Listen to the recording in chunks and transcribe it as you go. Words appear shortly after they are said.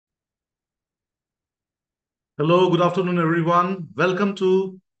Hello, good afternoon, everyone. Welcome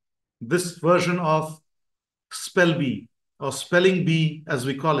to this version of Spell Bee, or Spelling Bee, as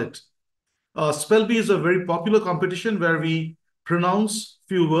we call it. Spell Bee is a very popular competition where we pronounce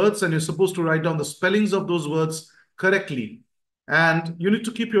few words and you're supposed to write down the spellings of those words correctly. And you need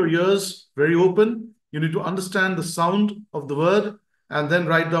to keep your ears very open. You need to understand the sound of the word and then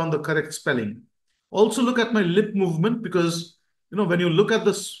write down the correct spelling. Also look at my lip movement because, when you look at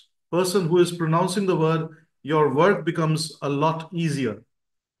this person who is pronouncing the word, your work becomes a lot easier.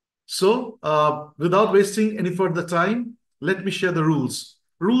 So without wasting any further time, let me share the rules.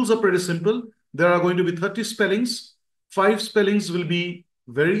 Rules are pretty simple. There are going to be 30 spellings. 5 spellings will be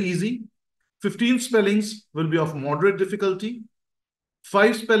very easy. 15 spellings will be of moderate difficulty.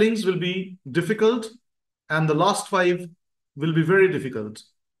 5 spellings will be difficult. And the last 5 will be very difficult.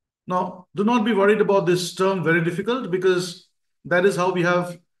 Now, do not be worried about this term very difficult because that is how we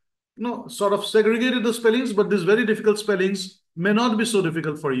have sort of segregated the spellings, but these very difficult spellings may not be so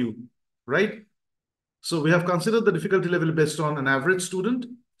difficult for you, right? So we have considered the difficulty level based on an average student.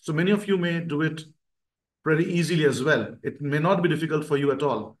 So many of you may do it pretty easily as well. It may not be difficult for you at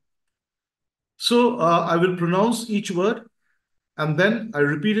all. So I will pronounce each word and then I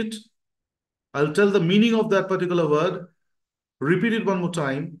repeat it. I'll tell the meaning of that particular word, repeat it one more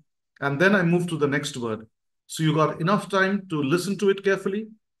time, and then I move to the next word. So you got enough time to listen to it carefully,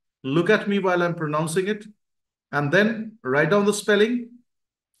 look at me while I'm pronouncing it, and then write down the spelling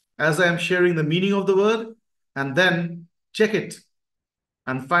as I am sharing the meaning of the word, and then check it,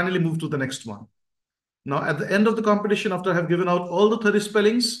 and finally move to the next one. Now, at the end of the competition, after I have given out all the 30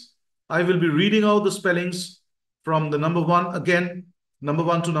 spellings, I will be reading out the spellings from the number 1 again, number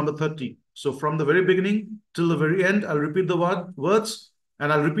 1 to number 30. So from the very beginning till the very end, I'll repeat the words,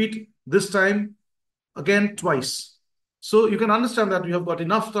 and I'll repeat this time again twice. So you can understand that you have got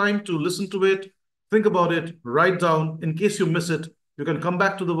enough time to listen to it, think about it, write down. In case you miss it, you can come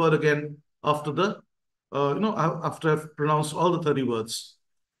back to the word again after after I've pronounced all the 30 words.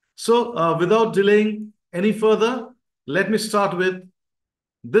 So without delaying any further, let me start with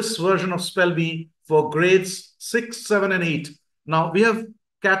this version of Spell Bee for grades 6, 7, and 8. Now, we have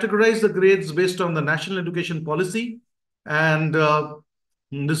categorized the grades based on the National Education Policy, and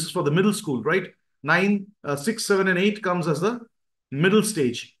this is for the middle school, right? 6, 7, and 8 comes as the middle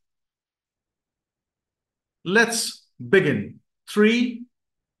stage. Let's begin. 3,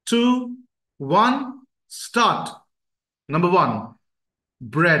 2, 1, start. Number 1,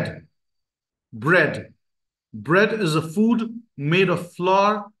 bread. Bread. Bread is a food made of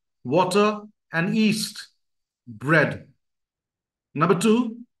flour, water, and yeast. Bread. Number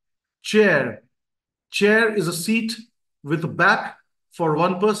 2, chair. Chair is a seat with a back for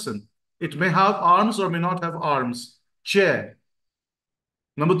one person. It may have arms or may not have arms. Chair.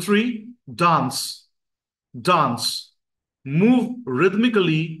 Number 3, dance. Dance. Move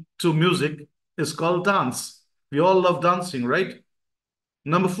rhythmically to music is called dance. We all love dancing, right?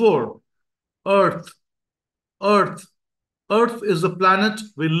 Number 4, earth. Earth. Earth is the planet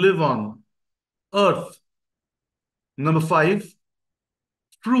we live on. Earth. Number 5,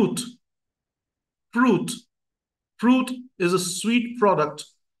 fruit. Fruit. Fruit is a sweet product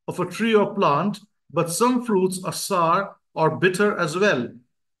of a tree or plant, but some fruits are sour or bitter as well.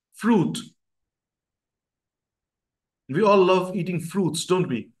 Fruit. We all love eating fruits, don't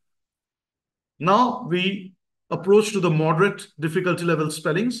we? Now we approach to the moderate difficulty level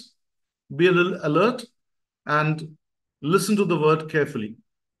spellings. Be a little alert and listen to the word carefully.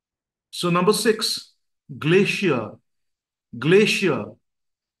 So number 6, glacier. Glacier.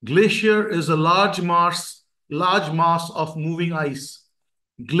 Glacier is a large mass of moving ice.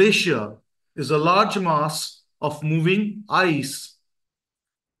 Glacier is a large mass of moving ice.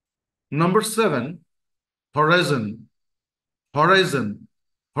 Number 7, horizon. Horizon.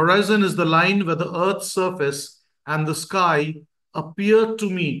 Horizon is the line where the Earth's surface and the sky appear to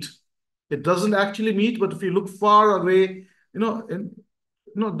meet. It doesn't actually meet, but if you look far away, the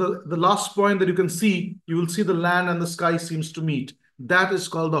last point that you can see, you will see the land and the sky seems to meet. That is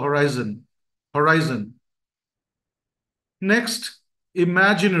called the horizon. Horizon. Next,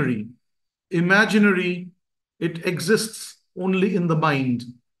 imaginary. Imaginary, it exists only in the mind,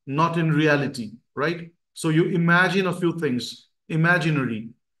 not in reality, right? So you imagine a few things. Imaginary.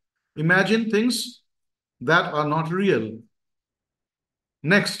 Imagine things that are not real.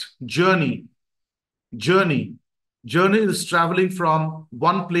 Next, journey. Journey. Journey is traveling from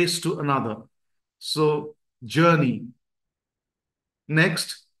one place to another. So, journey.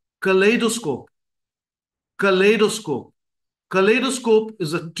 Next, kaleidoscope. Kaleidoscope. Kaleidoscope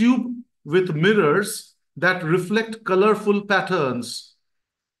is a tube with mirrors that reflect colorful patterns.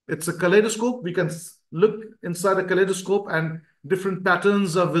 It's a kaleidoscope. We can look inside a kaleidoscope and different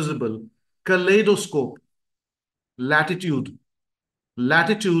patterns are visible. Kaleidoscope, latitude.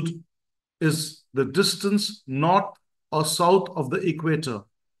 Latitude is the distance north or south of the equator.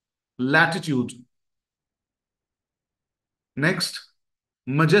 Latitude. Next,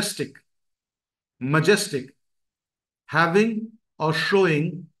 majestic. Majestic, having or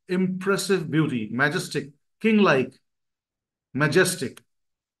showing impressive beauty. Majestic, king-like. Majestic.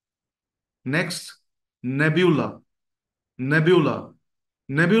 Next, nebula. Nebula.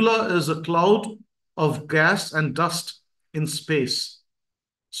 Nebula is a cloud of gas and dust in space.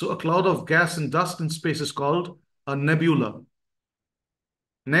 So a cloud of gas and dust in space is called a nebula.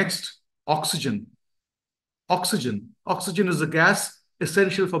 Next, oxygen. Oxygen. Oxygen is a gas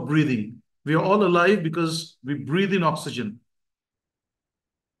essential for breathing. We are all alive because we breathe in oxygen.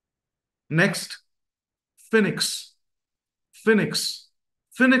 Next, phoenix. Phoenix.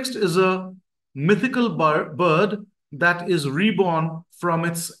 Phoenix is a mythical bird that is reborn from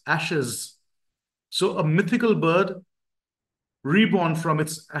its ashes. So a mythical bird reborn from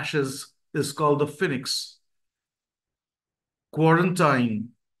its ashes is called the phoenix. Quarantine.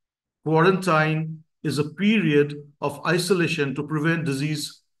 Quarantine is a period of isolation to prevent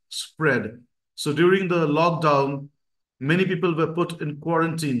disease spread. So during the lockdown, many people were put in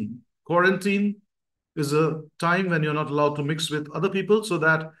quarantine. Quarantine is a time when you're not allowed to mix with other people so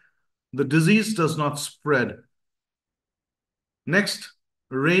that the disease does not spread. Next,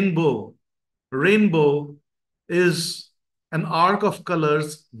 rainbow. Rainbow is an arc of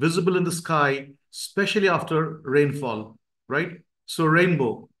colors visible in the sky, especially after rainfall, right? So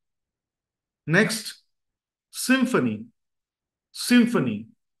rainbow. Next, symphony. Symphony.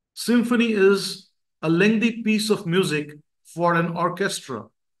 Symphony is a lengthy piece of music for an orchestra.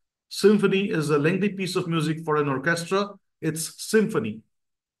 Symphony is a lengthy piece of music for an orchestra. It's symphony.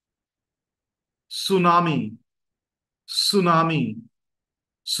 Tsunami. Tsunami.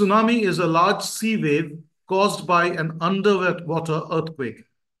 Tsunami is a large sea wave caused by an underwater earthquake.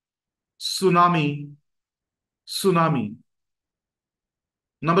 Tsunami. Tsunami.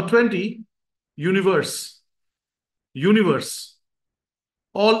 Number 20, universe. Universe.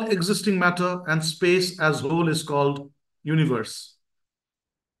 All existing matter and space as whole is called universe.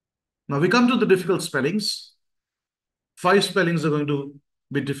 Now we come to the difficult spellings. 5 spellings are going to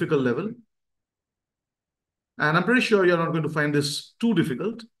be difficult level. And I'm pretty sure you're not going to find this too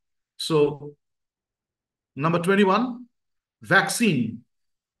difficult. So number 21, vaccine.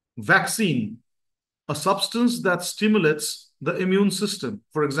 Vaccine, a substance that stimulates the immune system.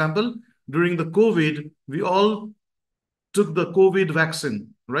 For example, during the COVID, we all took the COVID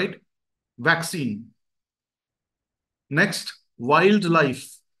vaccine, right? Vaccine. Next,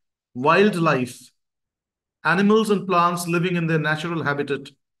 wildlife. Wildlife. Animals and plants living in their natural habitat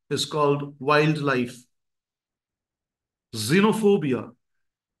is called wildlife. Xenophobia.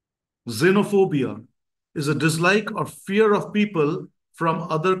 Xenophobia is a dislike or fear of people from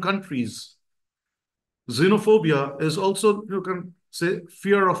other countries. Xenophobia is also, you can say,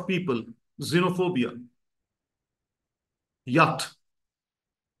 fear of people. Xenophobia. Yacht.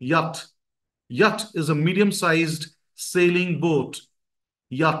 Yacht. Yacht is a medium-sized sailing boat.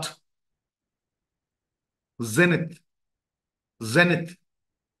 Yacht. Zenith. Zenith.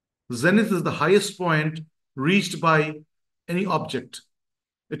 Zenith is the highest point reached by any object.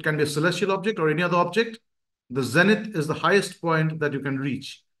 It can be a celestial object or any other object. The zenith is the highest point that you can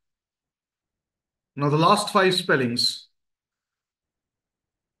reach. Now the last 5 spellings.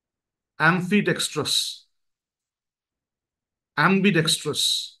 Ambidextrous.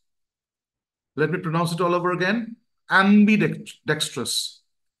 Ambidextrous. Let me pronounce it all over again. Ambidextrous.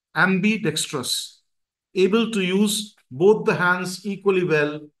 Ambidextrous. Able to use both the hands equally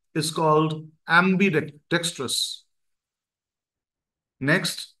well is called ambidextrous.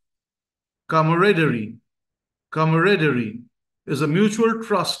 Next, camaraderie. Camaraderie is a mutual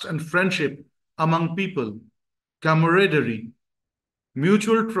trust and friendship among people. Camaraderie.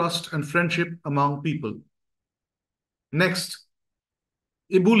 Mutual trust and friendship among people. Next,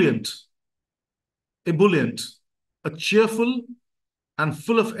 ebullient. Ebullient. A cheerful and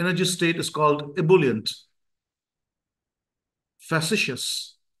full of energy state is called ebullient.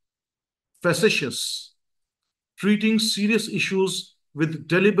 Facetious. Facetious. Treating serious issues with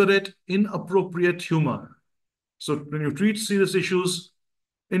deliberate, inappropriate humor. So when you treat serious issues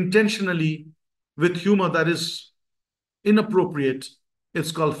intentionally with humor that is inappropriate,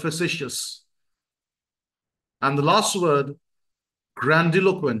 it's called facetious. And the last word,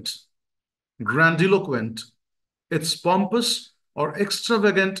 grandiloquent. Grandiloquent. It's pompous or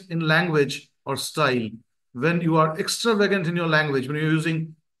extravagant in language or style. When you are extravagant in your language, when you're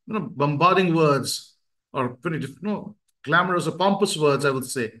using bombarding words, or very different, no, glamorous or pompous words, I would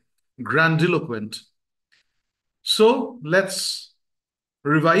say. Grandiloquent. So let's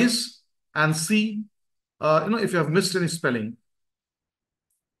revise and see, if you have missed any spelling.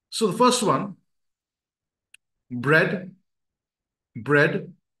 So the first one, bread,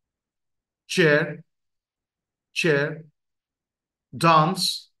 bread, chair, chair,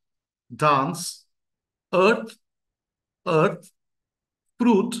 dance, dance, earth, earth,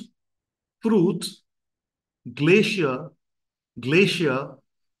 fruit, fruit, glacier, glacier,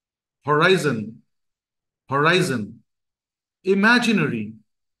 horizon, horizon, imaginary,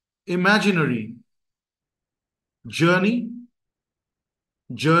 imaginary, journey,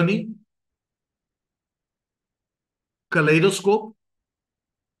 journey, kaleidoscope,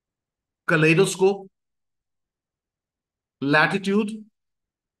 kaleidoscope, latitude,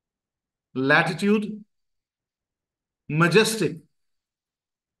 latitude, majestic,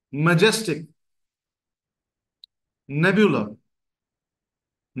 majestic, nebula,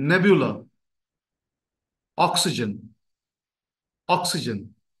 nebula, oxygen,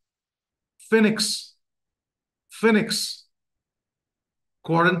 oxygen, phoenix, phoenix,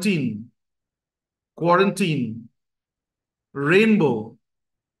 quarantine, quarantine, rainbow,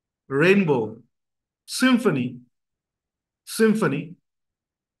 rainbow, symphony, symphony,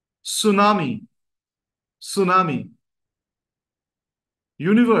 tsunami, tsunami,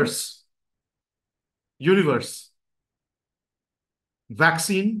 universe, universe,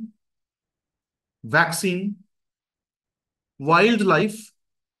 vaccine, vaccine, wildlife,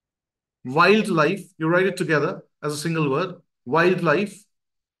 wildlife, you write it together as a single word, wildlife,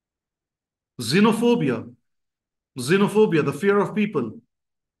 xenophobia, xenophobia, the fear of people,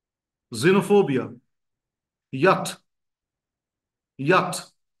 xenophobia, yacht, yacht,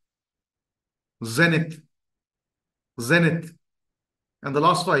 zenith, zenith, and the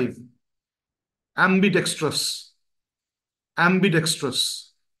last five, ambidextrous,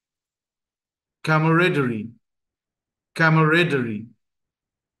 ambidextrous, camaraderie, camaraderie,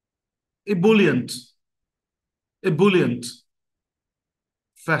 ebullient, ebullient,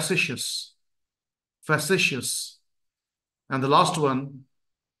 facetious, facetious, and the last one,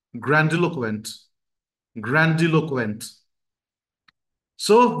 grandiloquent, grandiloquent.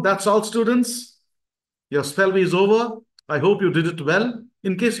 So that's all, students. Your spell bee is over. I hope you did it well.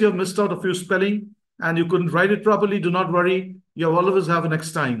 In case you have missed out a few spelling and you couldn't write it properly, do not worry. You always have a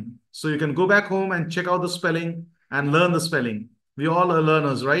next time. So you can go back home and check out the spelling and learn the spelling. We all are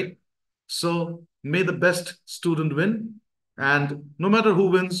learners, right? So may the best student win. And no matter who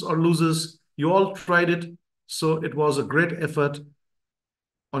wins or loses, you all tried it. So it was a great effort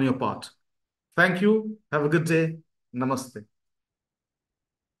on your part. Thank you. Have a good day. Namaste.